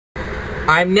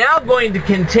I'm now going to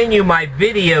continue my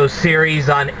video series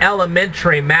on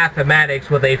elementary mathematics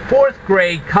with a 4th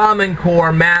grade Common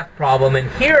Core math problem,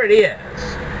 and here it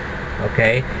is.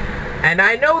 Okay? And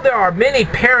I know there are many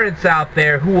parents out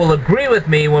there who will agree with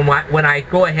me when I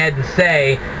go ahead and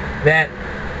say that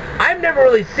I've never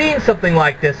really seen something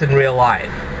like this in real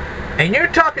life. And you're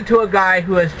talking to a guy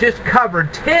who has just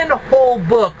covered 10 whole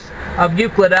books of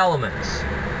Euclid elements.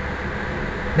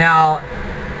 Now,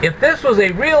 if this was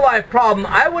a real-life problem,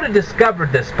 I would have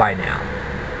discovered this by now.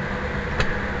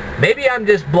 Maybe I'm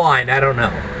just blind, I don't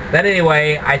know. But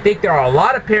anyway, I think there are a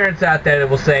lot of parents out there that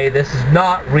will say this is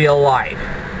not real life.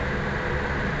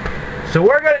 So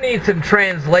we're going to need some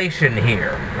translation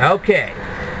here. Okay.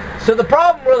 So the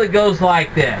problem really goes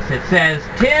like this. It says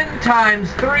 10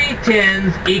 times 3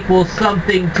 10s equals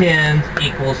something tens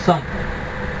equals something.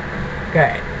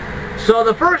 Okay. So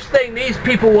the first thing these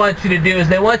people want you to do is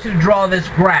they want you to draw this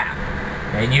graph.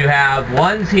 And you have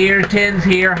ones here, tens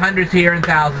here, hundreds here, and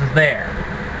thousands there.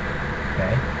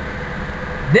 Okay.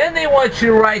 Then they want you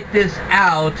to write this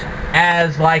out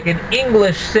as like an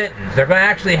English sentence. They're going to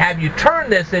actually have you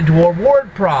turn this into a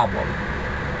word problem.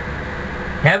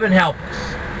 Heaven help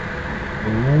us.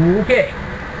 Okay.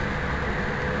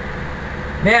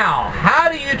 Now,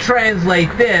 how do you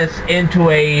translate this into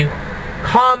a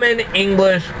common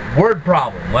English word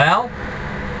problem? Well,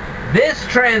 this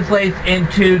translates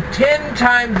into 10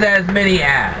 times as many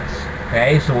as.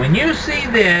 Okay, so when you see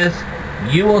this,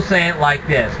 you will say it like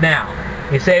this. Now,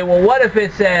 you say, well, what if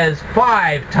it says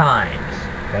 5 times?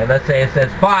 Okay, let's say it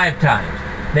says 5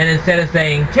 times. Then instead of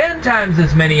saying 10 times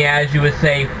as many as, you would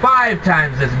say 5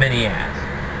 times as many as.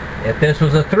 If this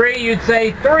was a 3, you'd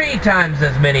say 3 times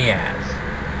as many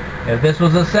as. If this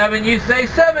was a 7, you'd say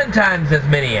 7 times as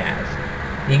many as.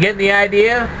 You get the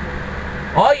idea?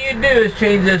 All you do is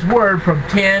change this word from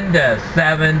 10 to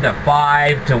 7 to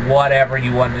 5 to whatever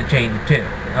you wanted to change it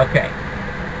to. Okay.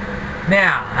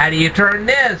 Now, how do you turn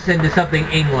this into something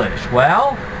English?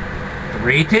 Well,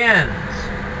 3 10s.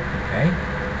 Okay.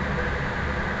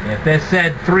 If this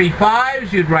said 3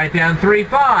 5s, you'd write down 3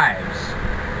 5s.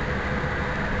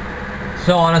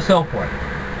 So on and so forth.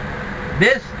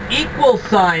 This equal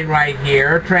sign right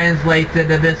here translates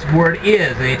into this word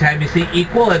is. Anytime you see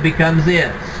equal, it becomes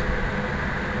is.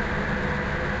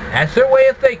 That's their way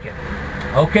of thinking.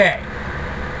 Okay.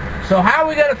 So how are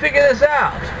we going to figure this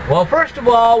out? Well, first of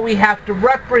all, we have to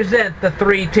represent the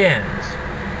 3 10s.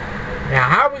 Now,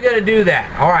 how are we going to do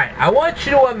that? All right, I want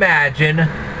you to imagine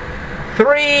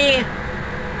 3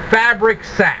 fabric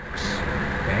sacks.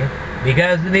 Okay?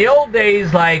 Because in the old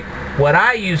days, like what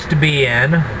I used to be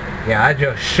in, yeah, that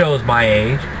just shows my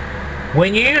age.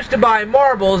 When you used to buy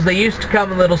marbles, they used to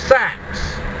come in little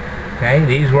sacks. Okay,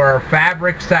 these were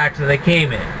fabric sacks that they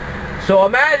came in. So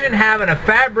imagine having a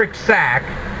fabric sack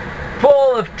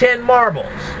full of 10 marbles.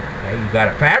 Okay, you've got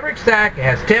a fabric sack, it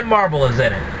has 10 marbles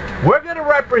in it. We're going to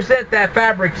represent that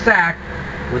fabric sack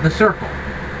with a circle.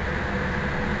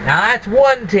 Now that's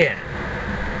 1 10.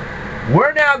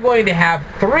 We're now going to have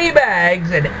 3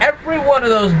 bags, and every one of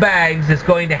those bags is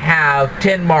going to have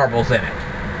 10 marbles in it.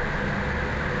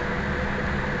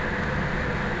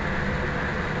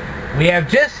 We have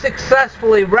just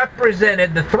successfully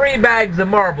represented the 3 bags of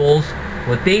marbles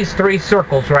with these 3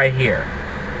 circles right here.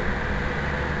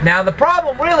 Now the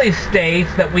problem really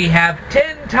states that we have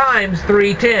 10 times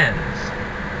 3 10s.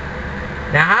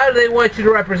 Now how do they want you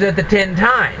to represent the 10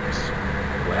 times?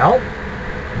 Well,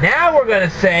 now we're going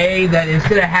to say that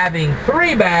instead of having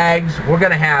 3 bags, we're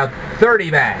going to have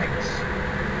 30 bags.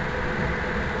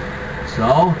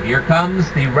 So here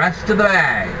comes the rest of the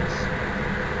bags.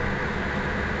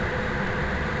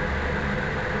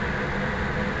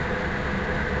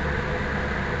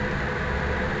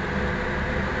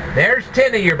 There's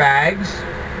 10 of your bags.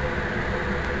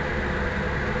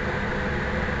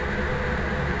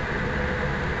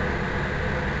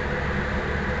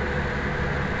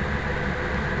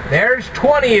 There's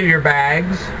 20 of your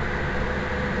bags.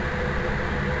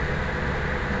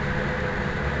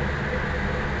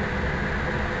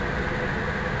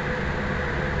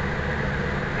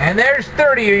 And there's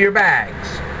 30 of your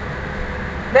bags.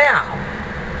 Now,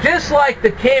 just like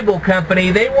the cable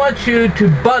company, they want you to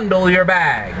bundle your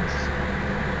bags.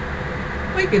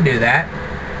 We can do that.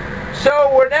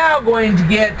 So we're now going to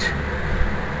get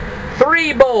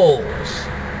 3 bowls.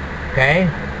 Okay?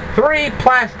 3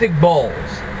 plastic bowls.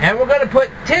 And we're going to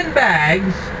put 10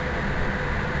 bags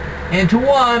into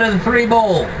one of the 3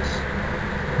 bowls.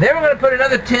 Then we're going to put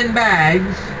another 10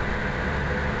 bags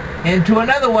into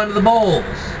another one of the bowls.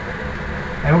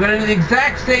 And we're going to do the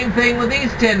exact same thing with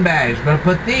these 10 bags. We're going to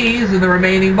put these in the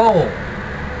remaining bowl.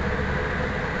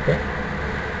 Okay.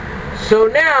 So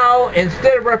now,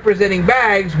 instead of representing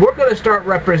bags, we're going to start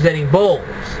representing bowls.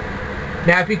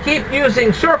 Now, if you keep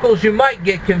using circles, you might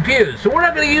get confused. So we're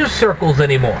not going to use circles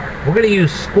anymore. We're going to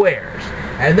use squares.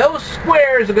 And those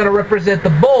squares are going to represent the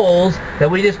bowls that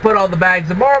we just put all the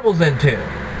bags of marbles into.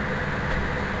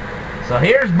 So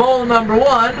here's bowl number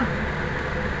 1.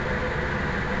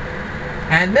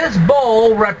 And this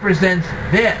bowl represents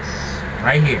this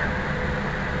right here.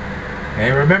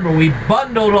 Okay, remember we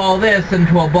bundled all this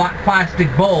into a black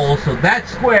plastic bowl, so that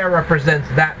square represents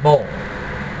that bowl.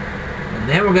 And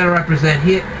then we're going to represent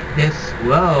this,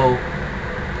 whoa.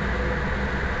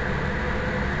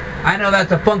 I know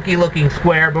that's a funky looking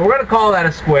square, but we're going to call that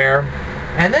a square.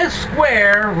 And this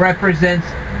square represents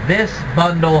this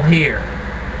bundle here.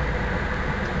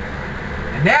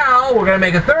 And now we're going to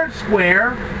make a third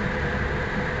square,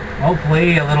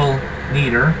 hopefully a little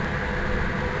neater.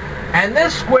 And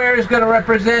this square is going to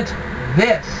represent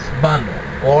this bundle,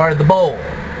 or the bowl.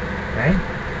 Okay?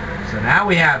 So now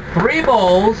we have 3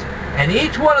 bowls, and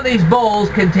each one of these bowls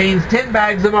contains 10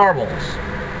 bags of marbles.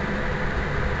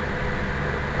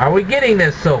 Are we getting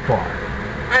this so far?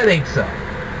 I think so.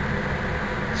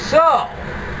 So,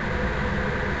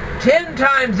 10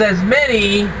 times as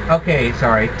many, 10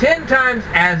 times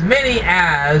as many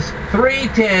as 3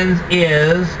 10s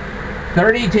is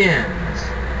 30 10s.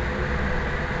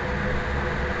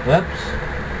 Whoops.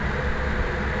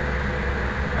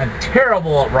 I'm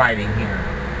terrible at writing here.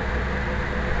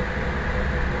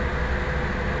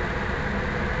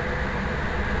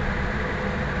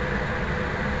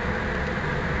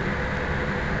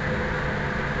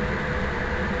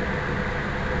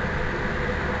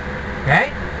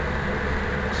 Okay?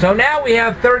 So now we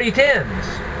have 30 10s.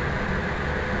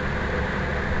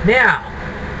 Now,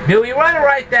 do we want to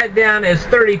write that down as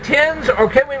 30 10s, or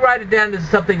can we write it down as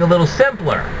something a little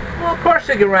simpler? Well, of course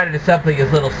we can write it as something a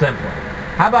little simpler.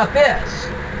 How about this?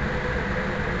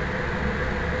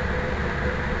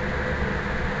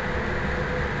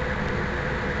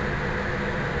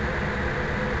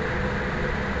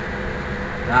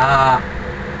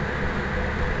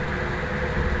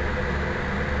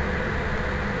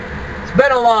 It's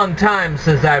been a long time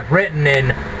since I've written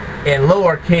in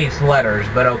lowercase letters,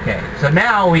 but okay. So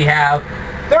now we have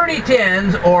 30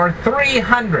 10s or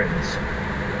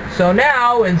 300s. So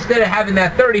now, instead of having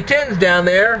that 30 10s down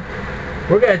there,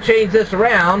 we're going to change this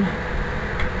around.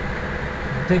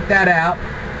 Take that out.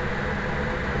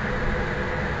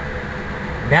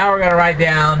 Now we're going to write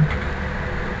down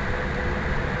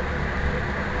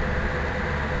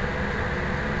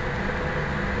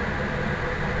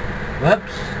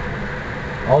whoops.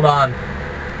 Hold on.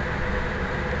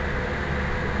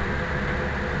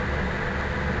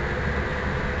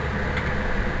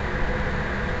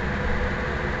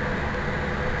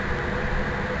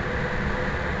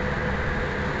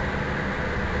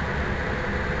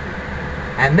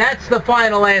 And that's the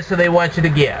final answer they want you to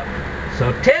give.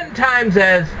 So 10 times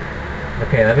as,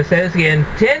 okay, let me say this again,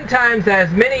 10 times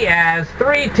as many as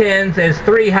 3 10s is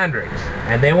 300s.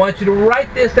 And they want you to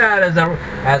write this out as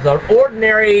an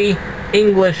ordinary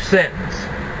English sentence.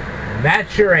 And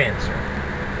that's your answer.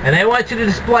 And they want you to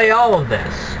display all of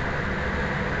this.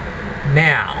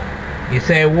 Now, you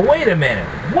say, well, wait a minute.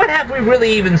 What have we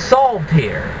really even solved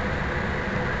here?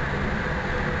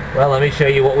 Well, let me show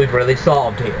you what we've really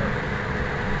solved here.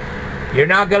 You're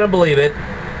not going to believe it.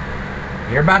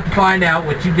 You're about to find out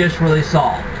what you just really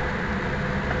solved.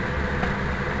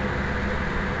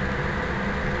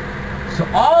 So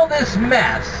all this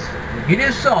mess that you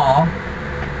just saw,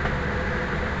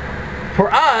 for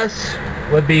us,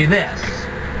 would be this.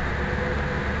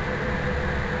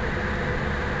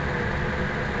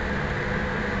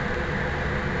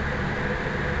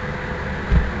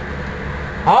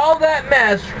 All that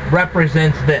mess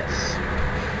represents this.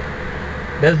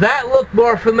 Does that look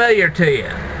more familiar to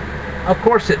you? Of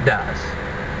course it does.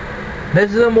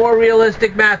 This is a more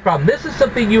realistic math problem. This is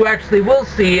something you actually will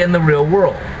see in the real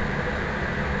world.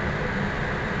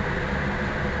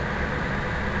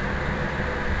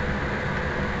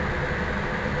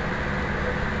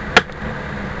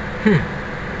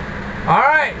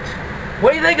 Alright,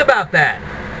 what do you think about that?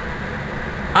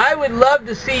 I would love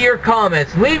to see your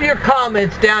comments. Leave your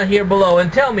comments down here below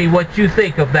and tell me what you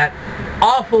think of that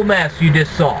awful mess you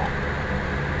just saw.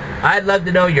 I'd love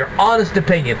to know your honest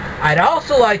opinion. I'd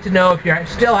also like to know if you're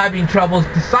still having troubles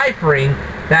deciphering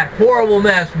that horrible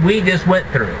mess we just went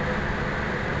through.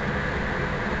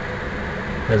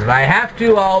 Because if I have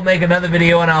to, I'll make another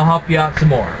video and I'll help you out some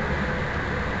more.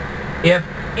 If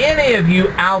any of you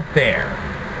out there,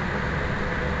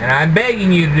 and I'm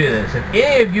begging you to do this, if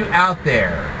any of you out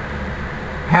there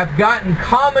have gotten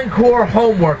Common Core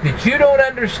homework that you don't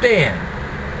understand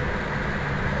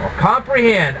or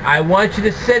comprehend, I want you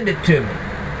to send it to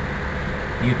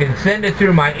me. You can send it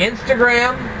through my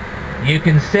Instagram. You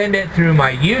can send it through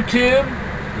my YouTube.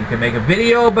 You can make a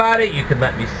video about it. You can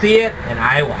let me see it, and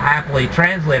I will happily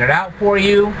translate it out for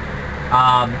you.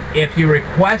 If you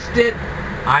request it,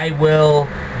 I will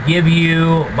give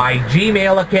you my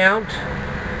Gmail account.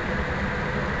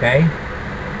 Okay?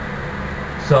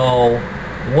 So,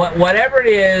 whatever it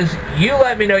is, you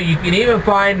let me know. You can even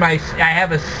find I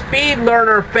have a Speed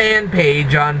Learner fan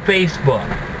page on Facebook.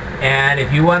 And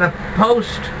if you want to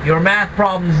post your math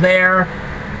problems there,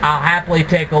 I'll happily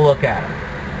take a look at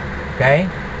them. Okay?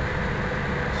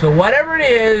 So whatever it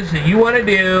is that you want to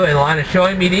do in the line of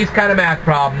showing me these kind of math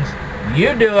problems,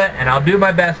 you do it, and I'll do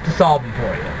my best to solve them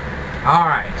for you.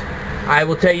 Alright. I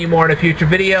will tell you more in a future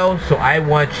video, so I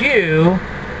want you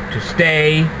to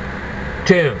stay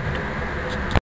tuned.